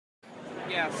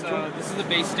Yeah, so this is the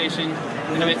base station,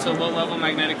 and it's a low-level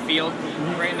magnetic field.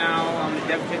 Right now, on the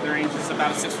dev kit, the range is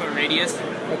about a 6-foot radius.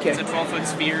 Okay. It's a 12-foot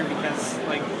sphere because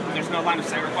there's no line of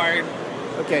sight required.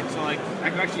 Okay. So I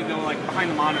could actually go behind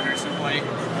the monitors and play,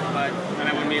 but then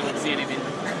I wouldn't be able to see anything.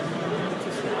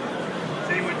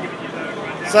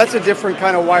 So that's a different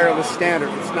kind of wireless standard.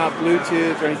 It's not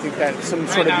Bluetooth or anything like that. It's some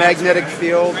sort of magnetic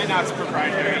field. Right now it's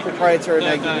proprietary. Proprietary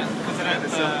magnetic.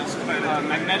 The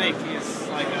magnetic is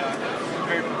a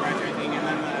very proprietary thing, and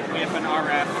then we have an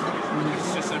RF, which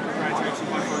is just a proprietary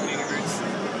 2.4 gigahertz.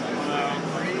 Although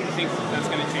I think that's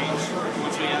going to change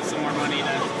once we have some more money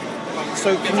to.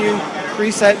 So can you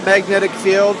preset magnetic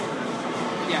field?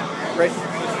 Yeah. Right.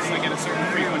 It's at a certain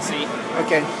frequency.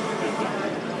 Okay.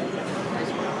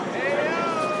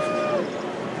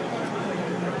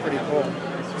 Pretty cool,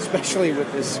 especially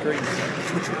with this screen.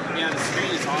 Yeah, the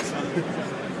screen is awesome.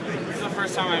 This is the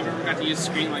first time I've ever got to use a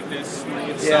screen like this.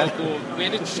 It's so cool. We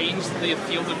had to change the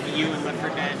field of view in Left 4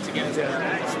 Dead to get it to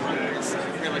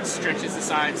where it stretches the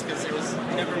sides because it was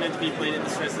never meant to be played at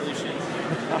this resolution.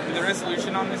 And the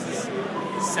resolution on this is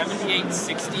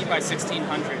 7860 by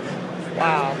 1600.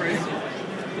 Wow.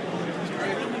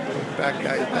 Back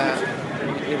guy, that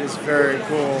it is very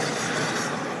cool.